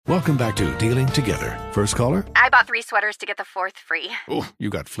Welcome back to Dealing Together. First caller? I bought 3 sweaters to get the 4th free. Oh, you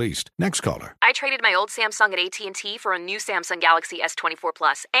got fleeced. Next caller? I traded my old Samsung at AT&T for a new Samsung Galaxy S24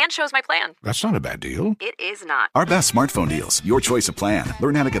 Plus and chose my plan. That's not a bad deal. It is not. Our best smartphone deals. Your choice of plan.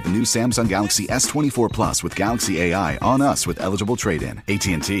 Learn how to get the new Samsung Galaxy S24 Plus with Galaxy AI on us with eligible trade-in.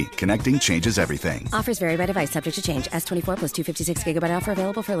 AT&T. Connecting changes everything. Offers vary by device. Subject to change. S24 plus 256 gigabyte offer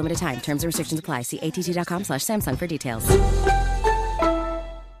available for a limited time. Terms and restrictions apply. See att.com/Samsung for details.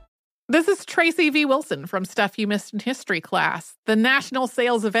 This is Tracy V. Wilson from Stuff You Missed in History class. The national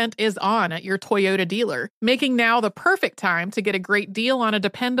sales event is on at your Toyota dealer, making now the perfect time to get a great deal on a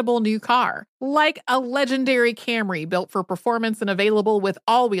dependable new car. Like a legendary Camry built for performance and available with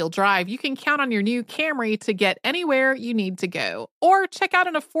all-wheel drive, you can count on your new Camry to get anywhere you need to go. Or check out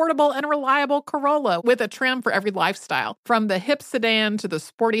an affordable and reliable Corolla with a trim for every lifestyle. From the hip sedan to the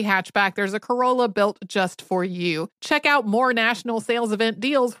sporty hatchback, there's a Corolla built just for you. Check out more national sales event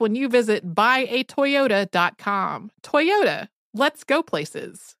deals when you visit buyatoyota.com. Toyota, let's go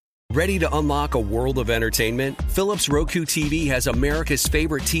places. Ready to unlock a world of entertainment? Philips Roku TV has America's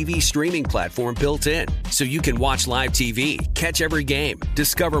favorite TV streaming platform built in, so you can watch live TV, catch every game,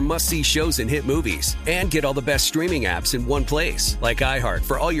 discover must-see shows and hit movies, and get all the best streaming apps in one place, like iHeart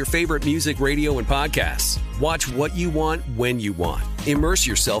for all your favorite music, radio, and podcasts. Watch what you want, when you want. Immerse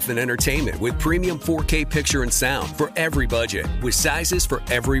yourself in entertainment with premium 4K picture and sound for every budget, with sizes for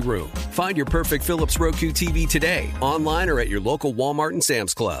every room. Find your perfect Philips Roku TV today, online or at your local Walmart and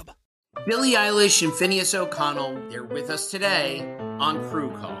Sam's Club. Billie Eilish and Phineas O'Connell, they're with us today on Crew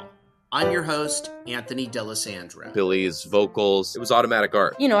Call. I'm your host, Anthony D'Alessandro. Billie's vocals, it was automatic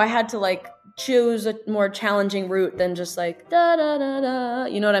art. You know, I had to choose a more challenging route than just da da da da.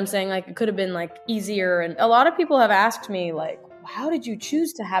 You know what I'm saying? It could have been easier. And a lot of people have asked me how did you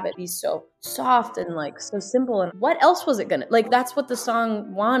choose to have it be so soft and so simple? And what else was it gonna that's what the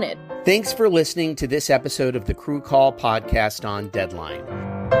song wanted. Thanks for listening to this episode of the Crew Call podcast on Deadline.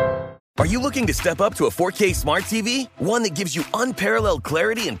 Are you looking to step up to a 4K smart TV? One that gives you unparalleled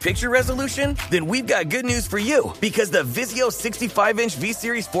clarity and picture resolution? Then we've got good news for you, because the Vizio 65-inch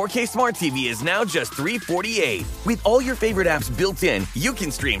V-Series 4K smart TV is now just $348. With all your favorite apps built in, you can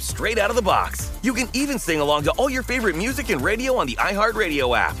stream straight out of the box. You can even sing along to all your favorite music and radio on the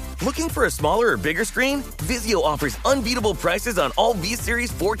iHeartRadio app. Looking for a smaller or bigger screen? Vizio offers unbeatable prices on all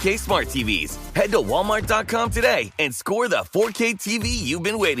V-Series 4K smart TVs. Head to Walmart.com today and score the 4K TV you've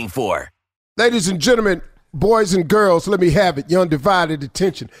been waiting for. Ladies and gentlemen, boys and girls, let me have it. Your undivided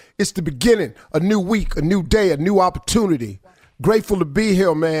attention. It's the beginning, a new week, a new day, a new opportunity. Grateful to be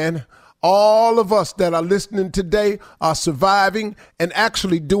here, man. All of us that are listening today are surviving and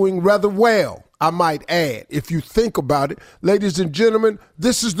actually doing rather well, I might add, if you think about it. Ladies and gentlemen,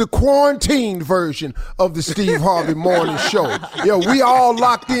 this is the quarantine version of the Steve Harvey Morning Show. We all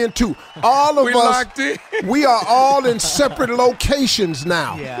locked in too. All of us, we are all in separate locations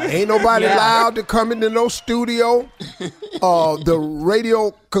now. Yeah. Ain't nobody allowed to come into no studio. The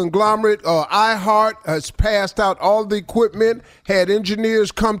radio conglomerate, iHeart, has passed out all the equipment, had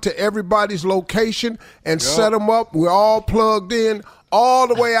engineers come to everybody's location and set them up. We're all plugged in all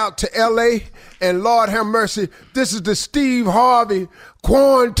the way out to L.A., and Lord have mercy, this is the Steve Harvey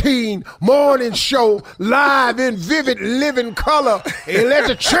Quarantine Morning Show, live in vivid living color. And let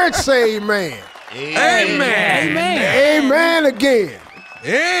the church say amen. Amen. Amen. Amen again.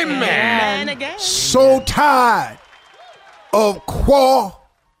 Amen. Again. So tired of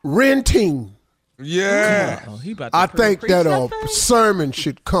quarantine. Yeah. I think that a sermon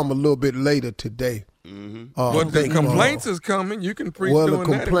should come a little bit later today. Well, the complaints is coming. You can preach doing that. Well,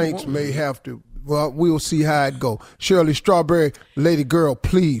 the complaints may have to. Well, we'll see how it go. Shirley Strawberry, lady girl,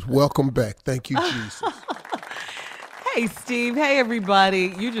 please welcome back. Thank you, Jesus. Hey, Steve. Hey,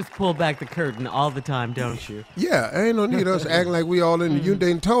 everybody. You just pull back the curtain all the time, don't you? Yeah, ain't no need us acting like we all in the union.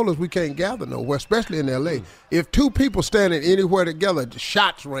 They told us we can't gather nowhere, especially in L.A. If two people standing anywhere together, the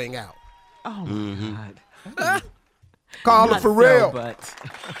shots ring out. Oh, my God. Carla Ferrell. But...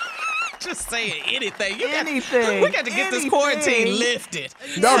 Just saying anything. Anything. We got to get this quarantine lifted.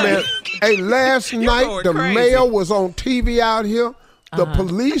 No, man. Hey, last night the mayor was on TV out here. The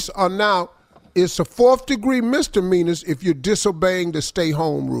police are now, it's a 4th-degree misdemeanors if you're disobeying the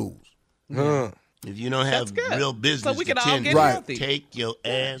stay-home rules. If you don't have real business so we can to all tend get to, healthy. take your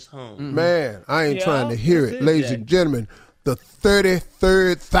ass home. Man, I ain't trying to hear it. Ladies and gentlemen, the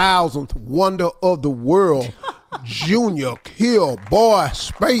 33,000th wonder of the world, Junior Kill Boy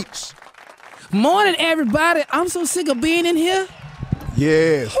Spates. Morning, everybody. I'm so sick of being in here.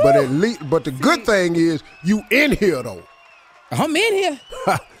 Yes, but but the good thing is you in here though. I'm in here.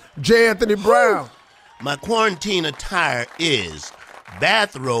 J. Anthony Brown. My quarantine attire is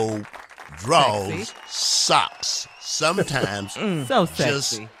bathrobe, drawers, socks. Sometimes So just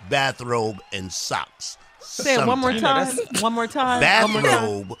sexy. bathrobe and socks. Say it one more time. One more time.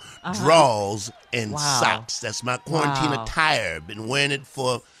 Bathrobe, drawers, and Wow. socks. That's my quarantine Wow. attire. Been wearing it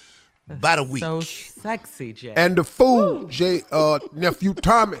for about a week. So sexy, Jay. And the food, nephew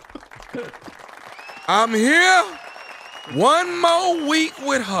Tommy. I'm here 1 more week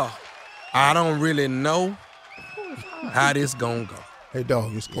with her. I don't really know how this gonna go. Hey,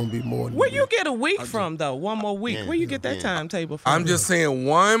 dog, it's gonna be more than Where you get a week from, though? 1 more week. Where you get that timetable from? I'm just saying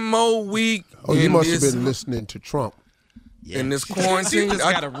 1 more week. Oh, you in must have this- been listening to Trump. in this She quarantine. just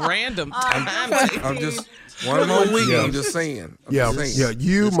got a random timetable. I'm just 1 more week. Yeah. I'm just saying. Yeah,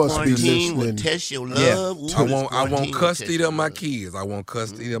 you This must be quarantine will listening. test your love. Yeah, Ooh, I this want quarantine will custody test of my your kids. I want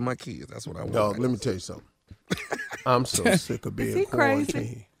custody of my kids. That's what I want. Dog, let me tell you something. I'm so sick of being he crazy?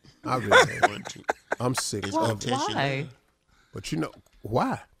 quarantined. I really am. I'm sick It's of gonna it. test your Why? love. But you know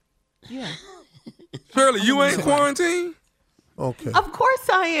why? Yeah. Shirley, you ain't quarantined? Okay. Of course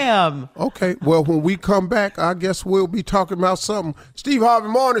I am. Okay. Well, when we come back, I guess we'll be talking about something. Steve Harvey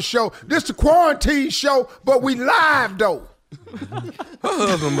Morning Show. This the quarantine show, but we live though. Her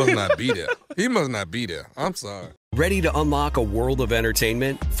husband must not be there. He must not be there. I'm sorry. Ready to unlock a world of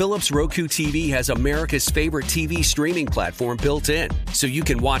entertainment? Philips Roku TV has America's favorite TV streaming platform built in. So you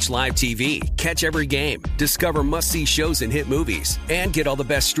can watch live TV, catch every game, discover must-see shows and hit movies, and get all the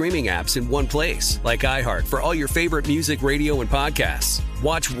best streaming apps in one place. Like iHeart for all your favorite music, radio, and podcasts.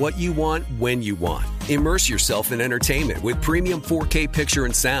 Watch what you want, when you want. Immerse yourself in entertainment with premium 4K picture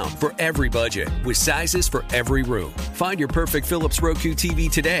and sound for every budget, with sizes for every room. Find your perfect Philips Roku TV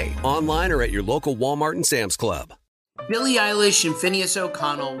today, online or at your local Walmart and Sam's Club. Billie Eilish and Phineas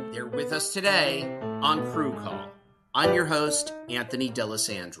O'Connell, they're with us today on Crew Call. I'm your host, Anthony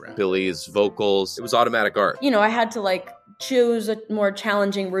D'Alessandro. Billie's vocals, it was automatic art. You know, I had to choose a more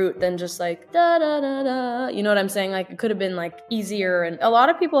challenging route than just da da da da. You know what I'm saying? It could have been easier. And a lot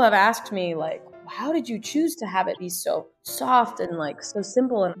of people have asked me how did you choose to have it be so soft and so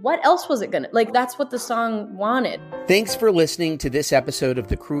simple? And what else was it gonna that's what the song wanted. Thanks for listening to this episode of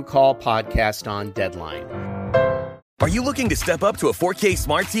the Crew Call podcast on Deadline. Are you looking to step up to a 4K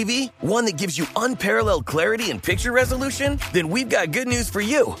smart TV? One that gives you unparalleled clarity and picture resolution? Then we've got good news for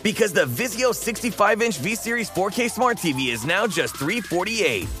you, because the Vizio 65-inch V-Series 4K smart TV is now just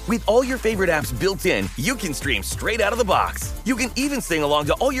 $348. With all your favorite apps built in, you can stream straight out of the box. You can even sing along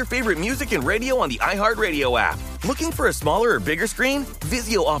to all your favorite music and radio on the iHeartRadio app. Looking for a smaller or bigger screen?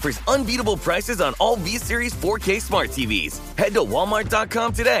 Vizio offers unbeatable prices on all V-Series 4K smart TVs. Head to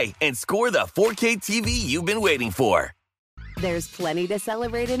Walmart.com today and score the 4K TV you've been waiting for. There's plenty to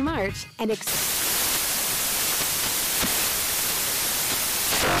celebrate in March and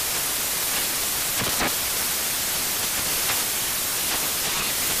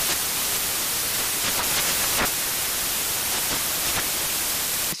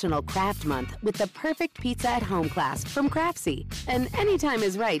National Craft Month with the perfect pizza at home class from Craftsy. And anytime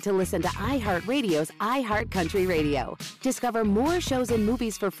is right to listen to iHeartRadio's iHeart Country Radio. Discover more shows and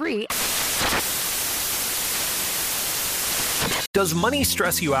movies for free. Does money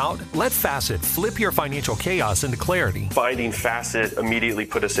stress you out? Let Facet flip your financial chaos into clarity. Finding Facet immediately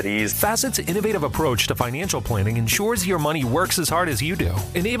put us at ease. Facet's innovative approach to financial planning ensures your money works as hard as you do,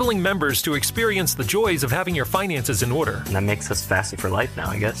 enabling members to experience the joys of having your finances in order. And that makes us Facet for life now,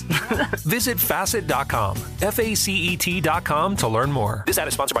 I guess. Visit Facet.com, FACET.com to learn more. This ad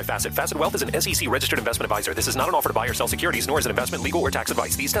is sponsored by Facet. Facet Wealth is an SEC registered investment advisor. This is not an offer to buy or sell securities, nor is it investment, legal, or tax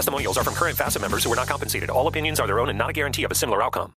advice. These testimonials are from current Facet members who are not compensated. All opinions are their own and not a guarantee of a similar outcome.